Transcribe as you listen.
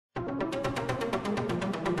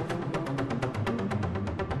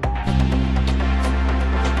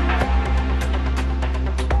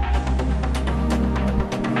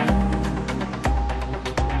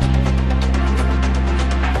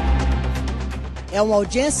É uma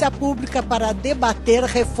audiência pública para debater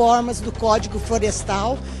reformas do Código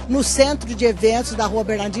Florestal no Centro de Eventos da Rua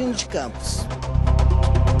Bernardino de Campos.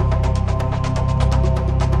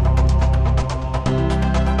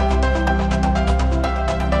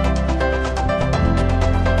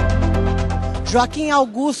 Joaquim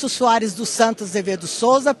Augusto Soares dos Santos Azevedo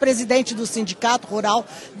Souza, presidente do Sindicato Rural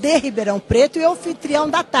de Ribeirão Preto e anfitrião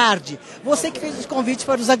da tarde. Você que fez os convites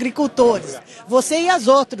para os agricultores. Você e os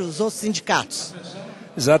outros sindicatos.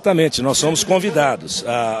 Exatamente, nós somos convidados.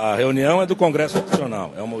 A reunião é do Congresso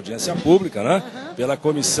Nacional, é uma audiência pública, né? Pela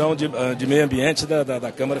Comissão de Meio Ambiente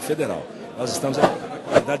da Câmara Federal. Nós estamos aqui na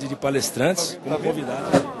qualidade de palestrantes, como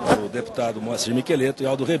convidados o deputado Moacir Miqueleto e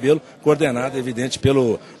Aldo Rebelo, coordenado, evidente,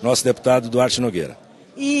 pelo nosso deputado Duarte Nogueira.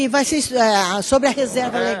 E vai ser sobre a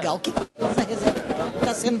reserva legal. O que essa reserva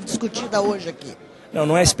está sendo discutida hoje aqui?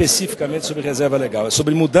 Não é especificamente sobre reserva legal, é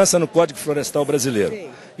sobre mudança no Código Florestal brasileiro. Sim.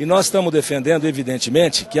 E nós estamos defendendo,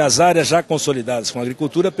 evidentemente, que as áreas já consolidadas com a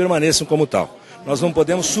agricultura permaneçam como tal. Nós não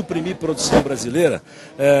podemos suprimir produção brasileira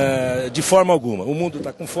de forma alguma. O mundo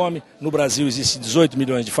está com fome, no Brasil existem 18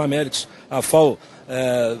 milhões de famélicos, a FAO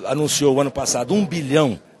anunciou o ano passado 1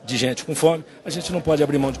 bilhão de gente com fome, a gente não pode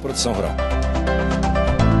abrir mão de produção rural.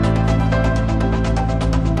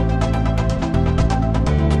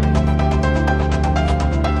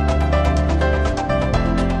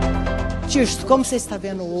 Tirso, como você está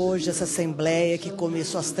vendo hoje essa assembleia que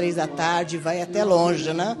começou às 3 da tarde e vai até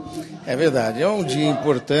longe, né? É verdade, é um dia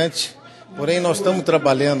importante, porém nós estamos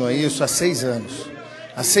trabalhando a isso há 6 anos.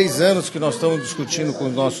 Há 6 anos que nós estamos discutindo com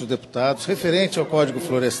os nossos deputados referente ao Código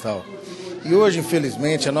Florestal. E hoje,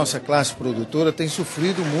 infelizmente, a nossa classe produtora tem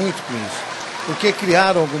sofrido muito com isso, porque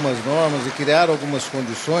criaram algumas normas e criaram algumas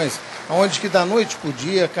condições onde que da noite para o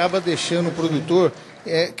dia acaba deixando o produtor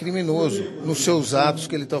criminoso nos seus atos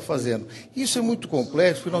que ele está fazendo. Isso é muito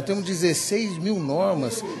complexo, porque nós temos 16 mil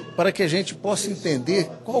normas para que a gente possa entender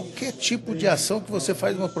qualquer tipo de ação que você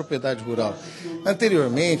faz numa propriedade rural.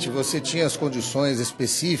 Anteriormente, você tinha as condições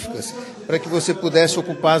específicas para que você pudesse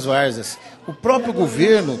ocupar as várzeas. O próprio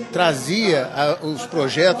governo trazia os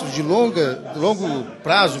projetos de longo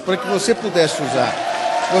prazo para que você pudesse usar.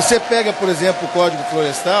 Você pega, por exemplo, o Código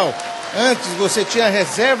Florestal. Antes você tinha a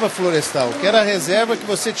reserva florestal, que era a reserva que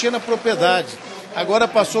você tinha na propriedade. Agora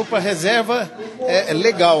passou para a reserva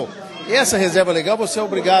legal. E essa reserva legal você é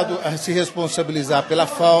obrigado a se responsabilizar pela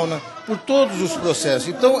fauna, por todos os processos.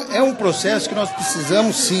 Então é um processo que nós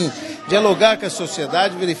precisamos sim dialogar com a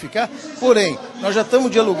sociedade, verificar. Porém, nós já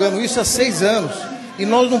estamos dialogando isso há 6 anos. E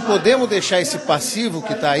nós não podemos deixar esse passivo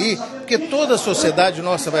que está aí, porque toda a sociedade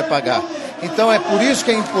nossa vai pagar. Então é por isso que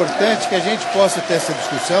é importante que a gente possa ter essa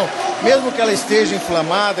discussão, mesmo que ela esteja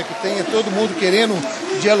inflamada, que tenha todo mundo querendo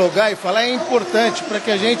dialogar e falar, é importante para que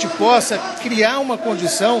a gente possa criar uma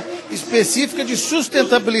condição específica de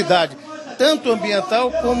sustentabilidade, tanto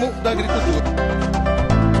ambiental como da agricultura.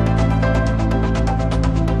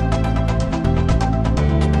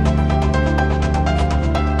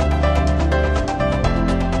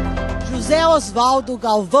 José Osvaldo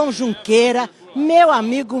Galvão Junqueira, meu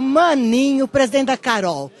amigo Maninho, presidente da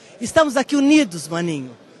Carol. Estamos aqui unidos,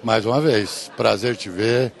 Maninho. Mais uma vez, prazer te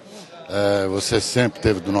ver. Você sempre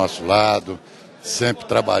esteve do nosso lado, sempre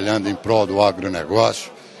trabalhando em prol do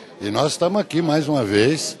agronegócio. E nós estamos aqui mais uma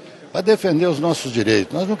vez para defender os nossos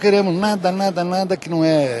direitos. Nós não queremos nada que não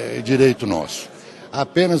é direito nosso.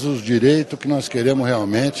 Apenas os direitos que nós queremos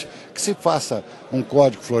realmente, que se faça um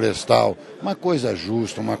Código Florestal, uma coisa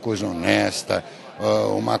justa, uma coisa honesta,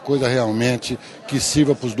 uma realmente que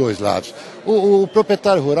sirva para os dois lados. O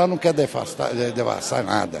proprietário rural não quer devastar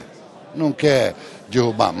nada, não quer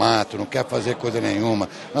derrubar mato, não quer fazer coisa nenhuma.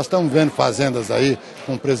 Nós estamos vendo fazendas aí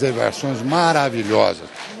com preservações maravilhosas.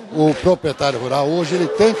 O proprietário rural hoje ele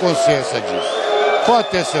tem consciência disso. Pode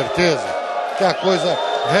ter certeza que a coisa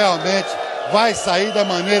realmente vai sair da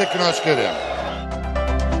maneira que nós queremos.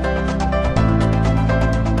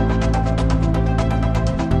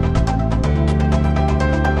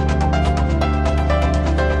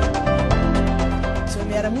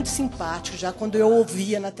 Era muito simpático já quando eu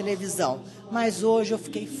ouvia na televisão, mas hoje eu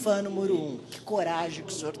fiquei fã número 1. Que coragem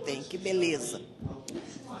que o senhor tem, que beleza.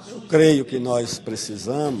 Eu creio que nós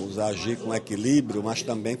precisamos agir com equilíbrio, mas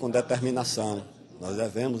também com determinação. Nós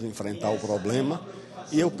devemos enfrentar o problema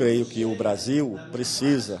e eu creio que o Brasil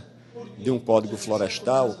precisa de um Código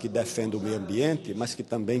Florestal que defenda o meio ambiente, mas que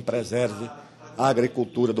também preserve a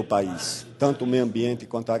agricultura do país. Tanto o meio ambiente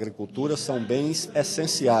quanto a agricultura são bens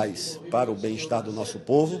essenciais para o bem-estar do nosso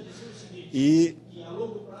povo e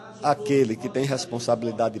aquele que tem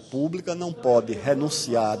responsabilidade pública não pode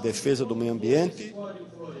renunciar à defesa do meio ambiente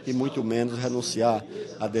e muito menos renunciar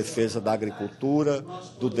à defesa da agricultura,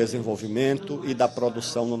 do desenvolvimento e da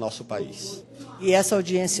produção no nosso país. E essa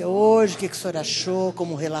audiência hoje, o que o senhor achou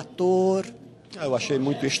como relator? Eu achei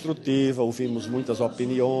muito instrutiva, ouvimos muitas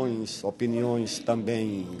opiniões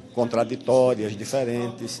também contraditórias,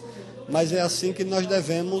 diferentes, mas é assim que nós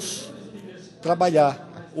devemos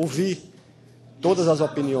trabalhar, ouvir todas as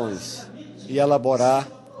opiniões e elaborar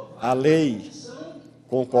a lei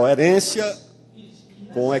com coerência,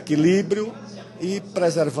 com equilíbrio e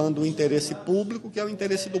preservando o interesse público, que é o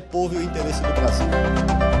interesse do povo e o interesse do Brasil.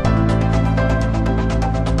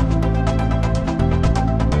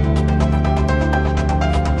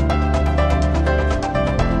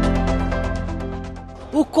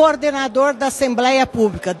 O coordenador da Assembleia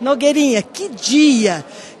Pública, Nogueirinha, que dia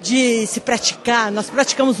de se praticar, nós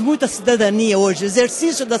praticamos muito a cidadania hoje,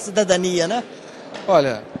 exercício da cidadania, né?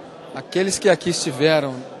 Olha, aqueles que aqui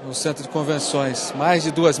estiveram no Centro de Convenções, mais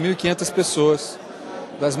de 2.500 pessoas,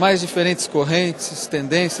 das mais diferentes correntes,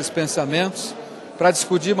 tendências, pensamentos, para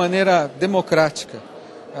discutir de maneira democrática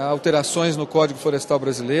alterações no Código Florestal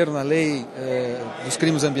brasileiro, na lei dos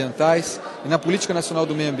crimes ambientais e na Política Nacional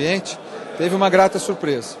do Meio Ambiente, teve uma grata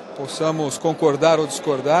surpresa. Possamos concordar ou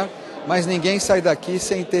discordar, mas ninguém sai daqui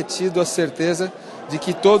sem ter tido a certeza de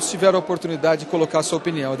que todos tiveram a oportunidade de colocar a sua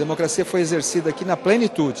opinião. A democracia foi exercida aqui na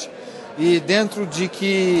plenitude. E dentro de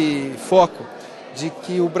que foco? De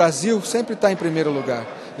que o Brasil sempre está em primeiro lugar.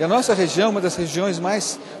 E a nossa região, uma das regiões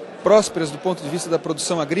mais prósperas do ponto de vista da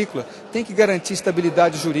produção agrícola, tem que garantir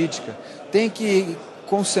estabilidade jurídica, tem que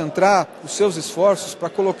concentrar os seus esforços para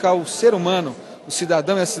colocar o ser humano, o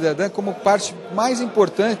cidadão e a cidadã, como parte mais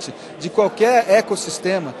importante de qualquer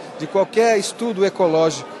ecossistema, de qualquer estudo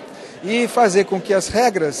ecológico, e fazer com que as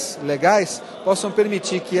regras legais possam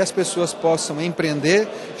permitir que as pessoas possam empreender,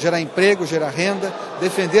 gerar emprego, gerar renda,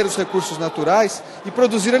 defender os recursos naturais e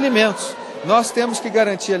produzir alimentos. Nós temos que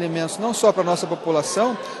garantir alimentos não só para a nossa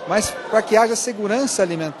população, mas para que haja segurança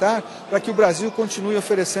alimentar, para que o Brasil continue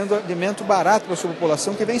oferecendo alimento barato para a sua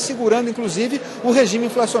população, que vem segurando, inclusive, o regime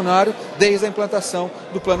inflacionário desde a implantação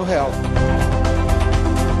do Plano Real.